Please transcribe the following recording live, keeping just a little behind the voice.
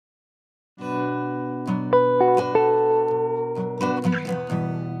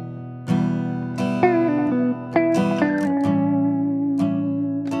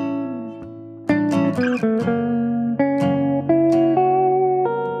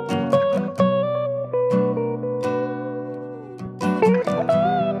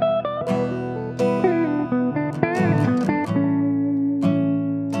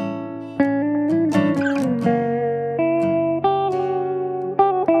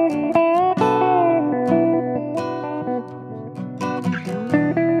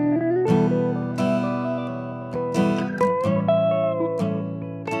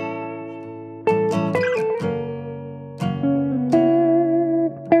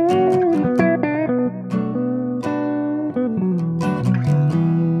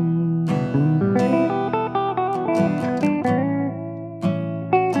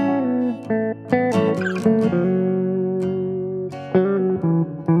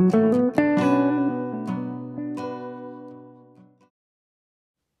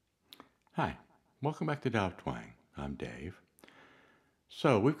Welcome back to Dial Twang. I'm Dave.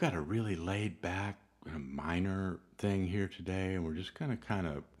 So we've got a really laid back minor thing here today, and we're just going to kind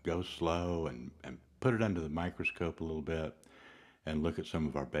of go slow and put it under the microscope a little bit and look at some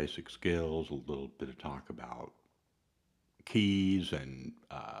of our basic skills, a little bit of talk about keys and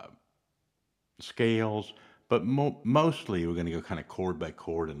scales, but mostly we're going to go kind of chord by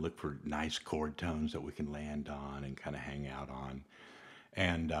chord and look for nice chord tones that we can land on and kind of hang out on.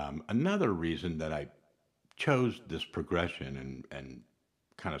 And another reason that I chose this progression and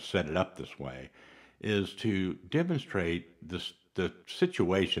kind of set it up this way is to demonstrate the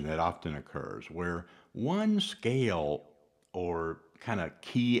situation that often occurs where one scale or kind of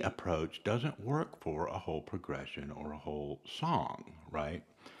key approach doesn't work for a whole progression or a whole song, right?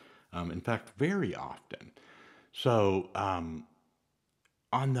 In fact, very often. So, on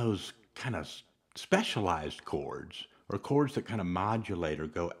those kind of specialized chords or chords that kind of modulate or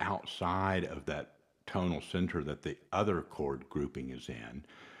go outside of that tonal center that the other chord grouping is in,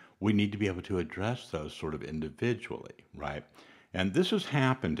 we need to be able to address those sort of individually, right? And this has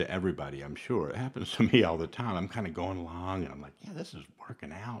happened to everybody, I'm sure. It happens to me all the time. I'm kind of going along and I'm like, yeah, this is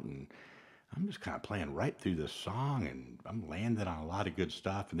working out. And I'm just kind of playing right through this song and I'm landing on a lot of good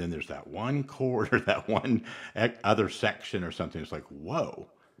stuff. And then there's that one chord or that one other section or something. It's like, whoa,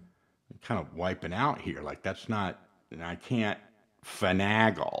 I'm kind of wiping out here. Like, that's not, and I can't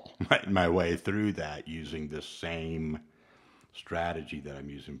finagle my way through that using this same strategy that I'm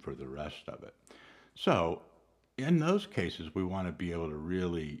using for the rest of it. So, in those cases, we want to be able to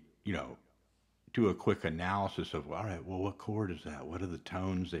really, do a quick analysis of, all right, well, what chord is that? What are the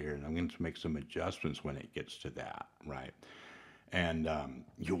tones there? And I'm going to make some adjustments when it gets to that, right? And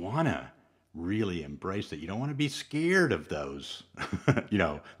you want to really embrace that. You don't want to be scared of those,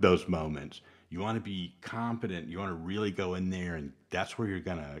 those moments. You want to be confident. You want to really go in there, and that's where you're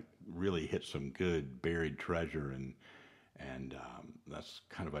going to really hit some good buried treasure, and that's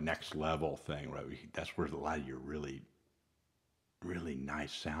kind of a next level thing, right? That's where a lot of your really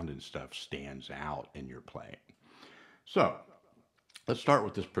nice sounding stuff stands out in your playing. So let's start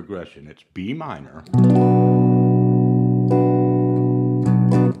with this progression. It's B minor,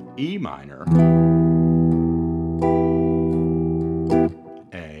 E minor,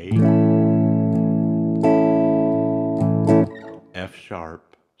 A, F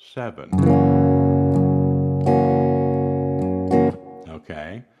sharp 7.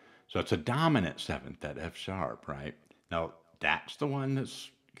 Okay, so it's a dominant seventh, that F sharp, right? Now that's the one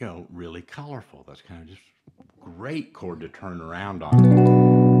that's really colorful. That's kind of just great chord to turn around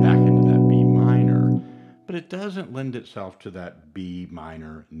on back into that B minor. But it doesn't lend itself to that B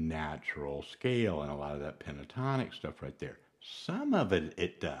minor natural scale and a lot of that pentatonic stuff right there. Some of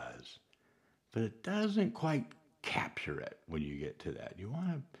it does, but it doesn't quite capture it when you get to that. You want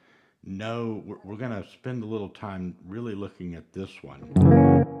to know, we're going to spend a little time really looking at this one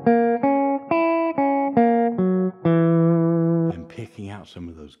and picking out some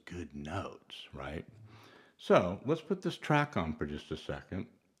of those good notes, right? So let's put this track on for just a second.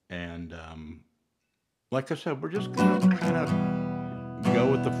 And like I said, we're just going to kind of go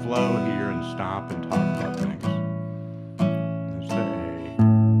with the flow here and stop and talk about things. Let's say,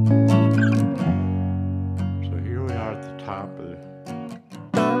 so here we are at the top of the.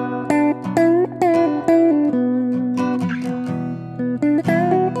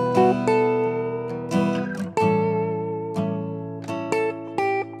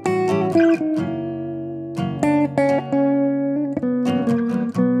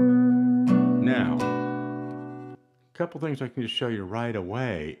 Now, a couple things I can just show you right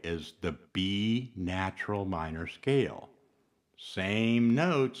away is the B natural minor scale. Same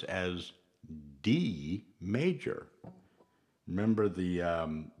notes as D major. Remember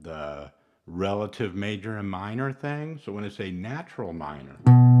the relative major and minor thing? So when it's a natural minor,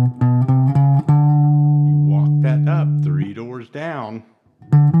 you walk that up 3 doors down.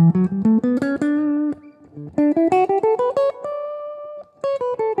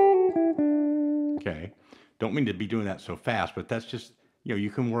 Okay. Don't mean to be doing that so fast, but that's just, you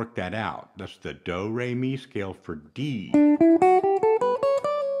can work that out. That's the do, re, mi scale for D.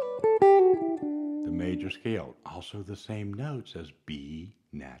 The major scale. Also the same notes as B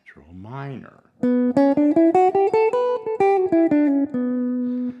natural minor. So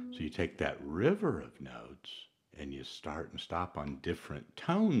you take that river of notes and you start and stop on different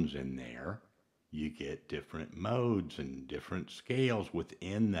tones in there. You get different modes and different scales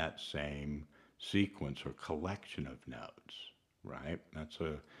within that same sequence or collection of notes, right? That's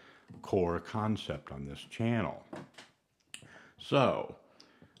a core concept on this channel. So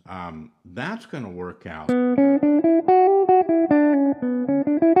that's going to work out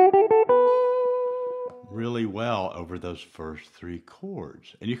really well over those first three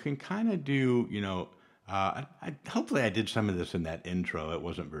chords. And you can kind of do, hopefully I did some of this in that intro. It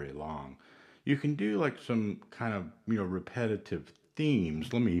wasn't very long. You can do like some kind of, repetitive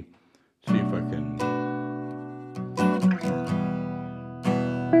themes. Let me see if I can.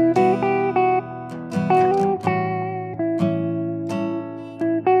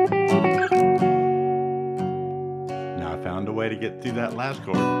 Now I found a way to get through that last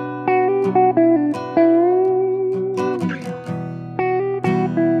chord.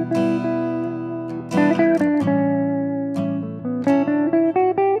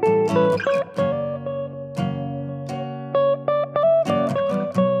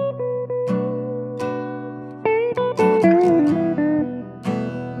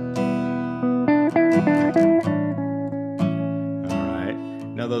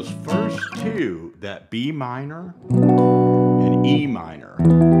 Now those first two, that B minor and E minor,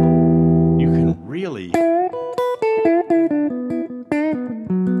 you can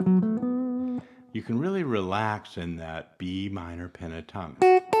really relax in that B minor pentatonic.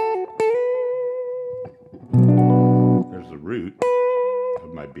 There's the root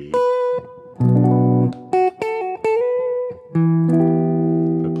of my B.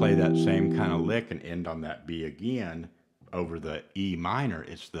 If I play that same kind of lick and end on that B again, over the E minor,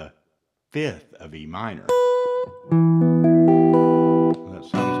 it's the fifth of E minor. Well, that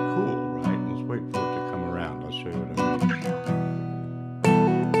sounds cool, right? Let's wait for it to come around. I'll show you what I mean.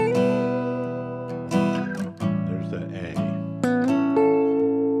 There's the A.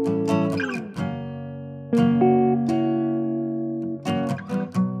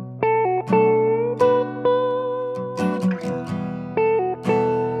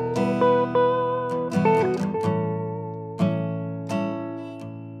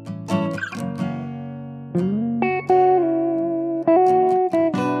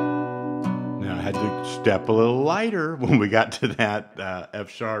 Step a little lighter when we got to that F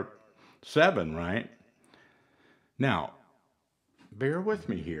sharp 7, right? Now, bear with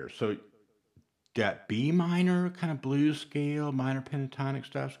me here. So that B minor kind of blues scale, minor pentatonic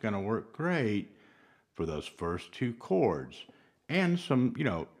stuff is going to work great for those first two chords, and some,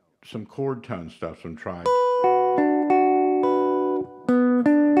 some chord tone stuff, some tri.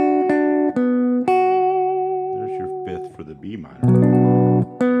 There's your fifth for the B minor.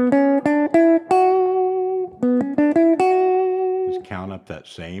 Count up that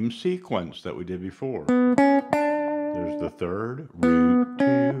same sequence that we did before. There's the third, root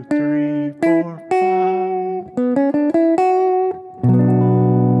 2, 3, 4, 5.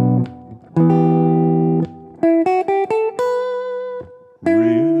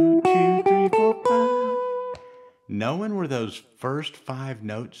 Root 2, 3, 4, 5. Knowing where those first 5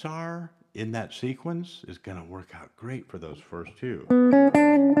 notes are in that sequence is going to work out great for those first two.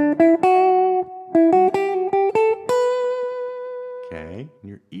 Okay, and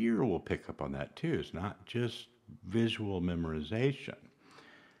your ear will pick up on that too. It's not just visual memorization.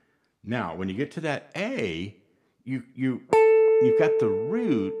 Now, when you get to that A, you've got the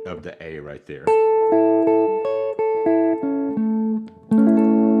root of the A right there. Do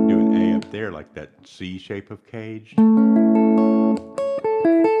an A up there like that C shape of caged.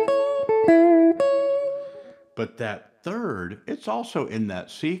 But that third, it's also in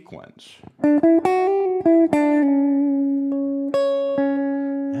that sequence.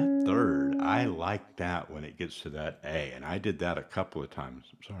 I like that when it gets to that A, and I did that a couple of times.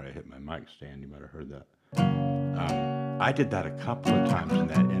 I'm sorry, I hit my mic stand. You might have heard that. I did that a couple of times in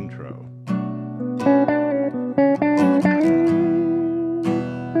that intro.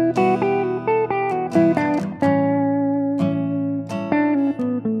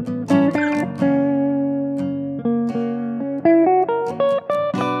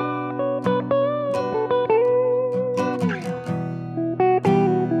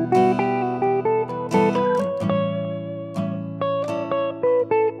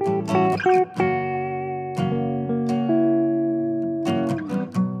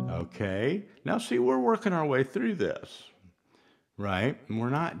 Okay, now see, we're working our way through this, right? And we're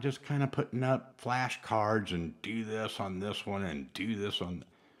not just kind of putting up flashcards and do this on this one and do this on,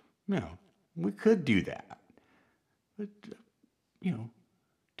 we could do that. But,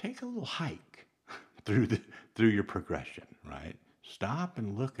 take a little hike through your progression, right? Stop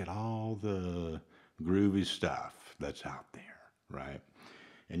and look at all the groovy stuff that's out there, right?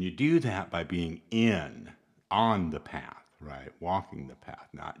 And you do that by being on the path, right? Walking the path,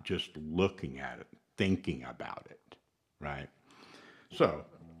 not just looking at it, thinking about it, right? So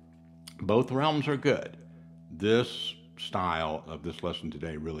both realms are good. This style of this lesson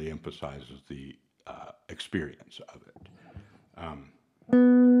today really emphasizes the experience of it.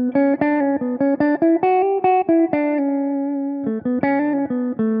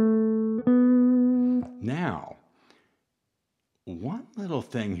 one little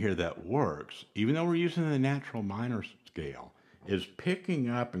thing here that works, even though we're using the natural minor scale, is picking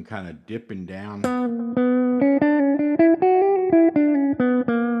up and kind of dipping down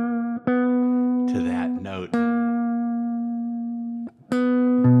to that note.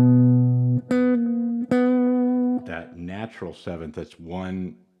 That natural seventh, that's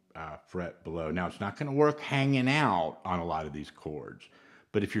one fret below. Now it's not going to work hanging out on a lot of these chords,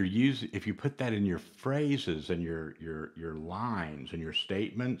 but if you put that in your phrases and your lines and your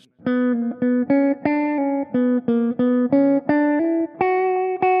statements,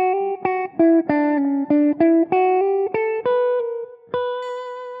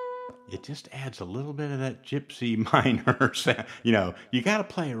 it just adds a little bit of that gypsy minor sound. You got to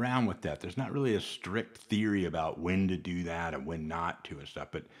play around with that. There's not really a strict theory about when to do that and when not to and stuff.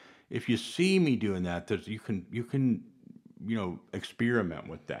 But if you see me doing that, you can experiment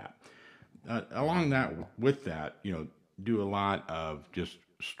with that. Along that with that, do a lot of just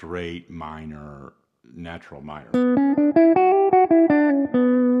straight minor, natural minor.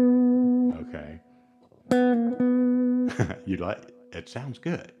 Okay. You like it? Sounds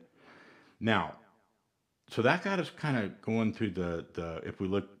good. Now, so that got us kind of going through the if we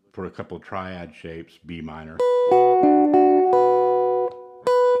look for a couple of triad shapes, B minor.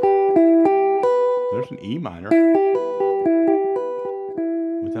 There's an E minor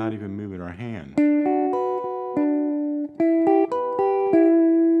without even moving our hand.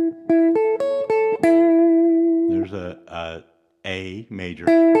 There's a major.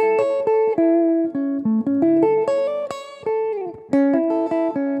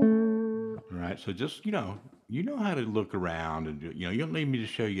 So just, you know how to look around and you don't need me to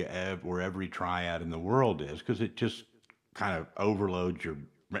show you where every triad in the world is, because it just kind of overloads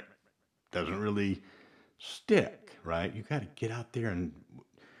doesn't really stick, right? You got to get out there and,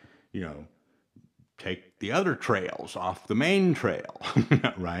 take the other trails off the main trail,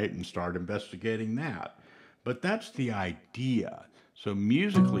 right? And start investigating that. But that's the idea. So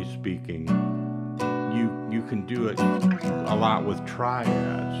musically speaking, you can do it a lot with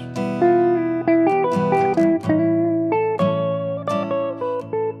triads.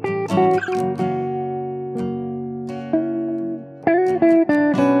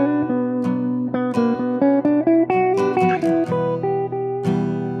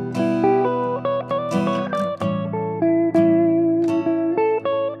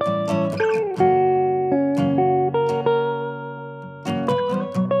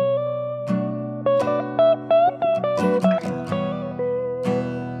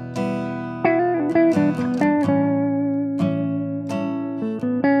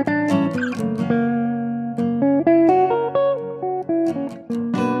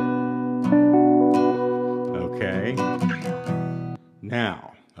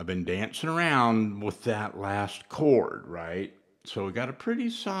 Now, I've been dancing around with that last chord, right? So we got a pretty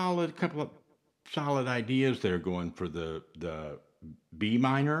couple of solid ideas there going for the B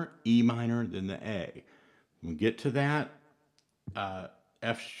minor, E minor, then the A. When we get to that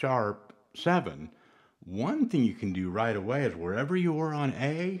F sharp 7, one thing you can do right away is wherever you were on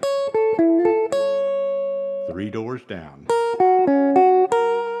A, 3 doors down.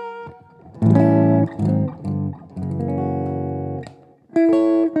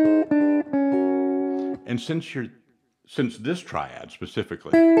 And since this triad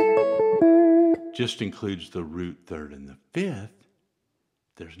specifically just includes the root third and the fifth,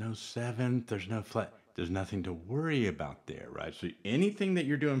 there's no seventh, there's no flat, there's nothing to worry about there, right? So anything that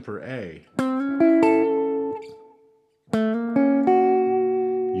you're doing for A,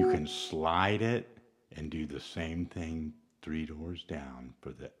 you can slide it and do the same thing 3 doors down for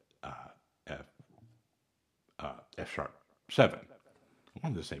the F sharp 7. I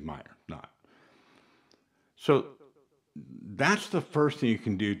wanted to say minor, not. So that's the first thing you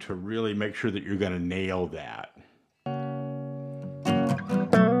can do to really make sure that you're going to nail that.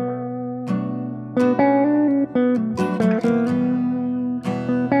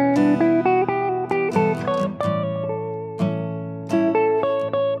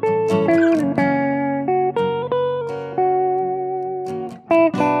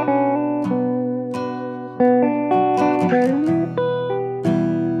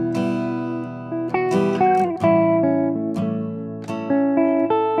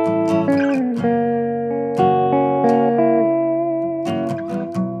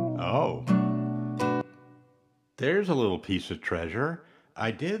 There's a little piece of treasure.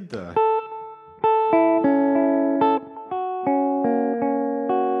 I did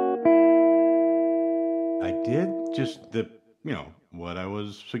just what I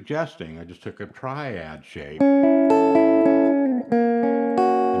was suggesting. I just took a triad shape and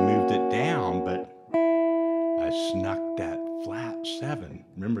moved it down, but I snuck that flat 7.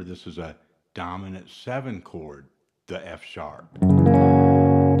 Remember, this is a dominant 7 chord, the F sharp.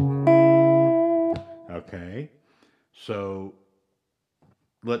 Okay, so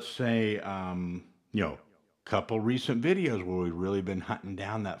let's say, couple recent videos where we've really been hunting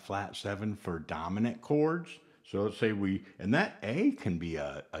down that flat 7 for dominant chords. So let's say and that A can be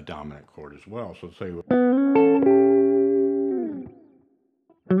a dominant chord as well. So let's say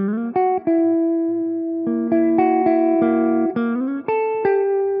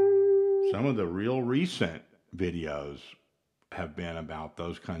some of the real recent videos have been about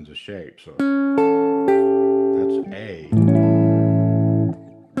those kinds of shapes. So that's A.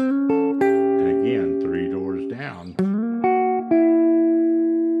 And again, 3 doors down.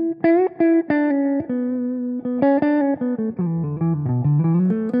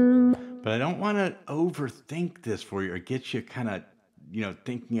 But I don't want to overthink this for you or get you kind of,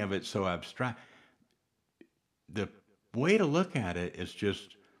 thinking of it so abstract. The way to look at it is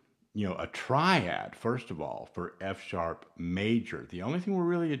just, a triad, first of all, for F sharp major. The only thing we're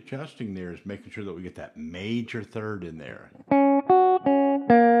really adjusting there is making sure that we get that major third in there.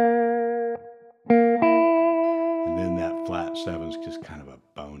 And then that flat 7's just kind of a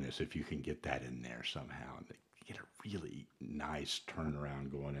bonus if you can get that in there somehow. And get a really nice turnaround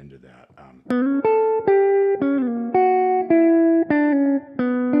going into that. Back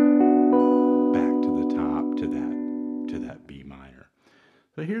to the top to that B minor.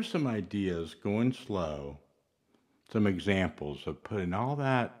 So here's some ideas going slow, some examples of putting all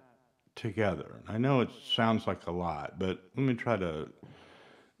that together. I know it sounds like a lot, but let me try to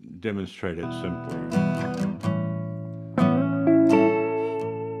demonstrate it simply.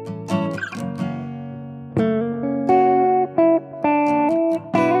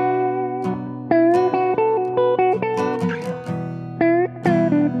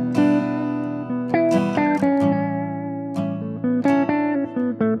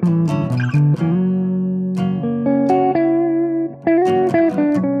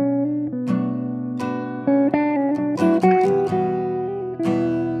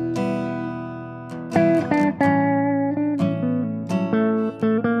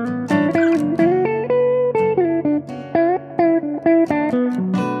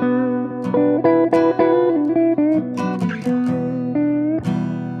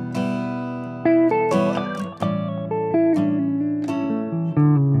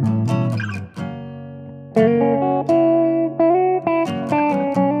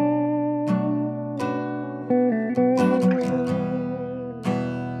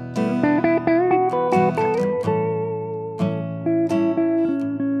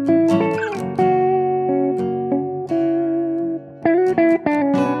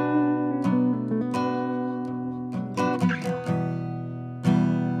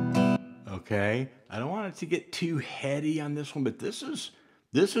 Okay, I don't want it to get too heady on this one, but this is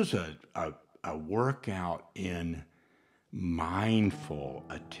a workout in mindful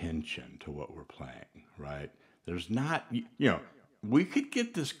attention to what we're playing, right? There's not, we could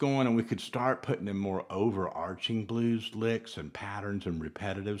get this going and we could start putting in more overarching blues licks and patterns and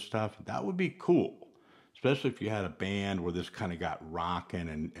repetitive stuff. That would be cool, especially if you had a band where this kind of got rocking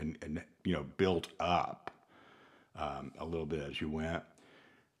and built up a little bit as you went.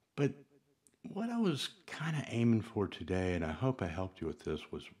 But what I was kind of aiming for today, and I hope I helped you with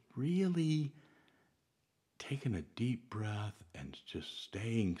this, was really taking a deep breath and just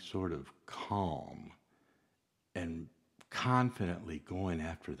staying sort of calm and confidently going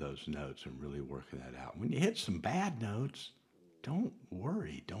after those notes and really working that out. When you hit some bad notes, don't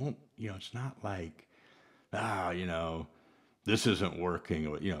worry. Don't, it's not like, this isn't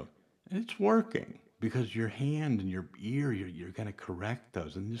working. It's working. Because your hand and your ear, you're going to correct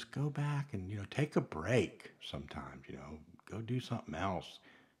those, and just go back and take a break sometimes. Go do something else.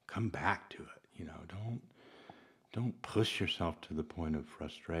 Come back to it. Don't push yourself to the point of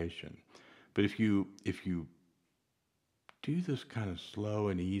frustration. But if you do this kind of slow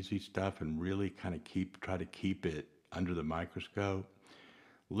and easy stuff and really kind of try to keep it under the microscope,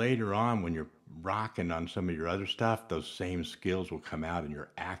 later on when you're rocking on some of your other stuff, those same skills will come out and your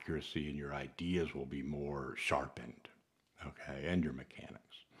accuracy and your ideas will be more sharpened, okay, and your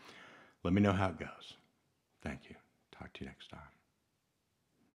mechanics. Let me know how it goes. Thank you. Talk to you next time.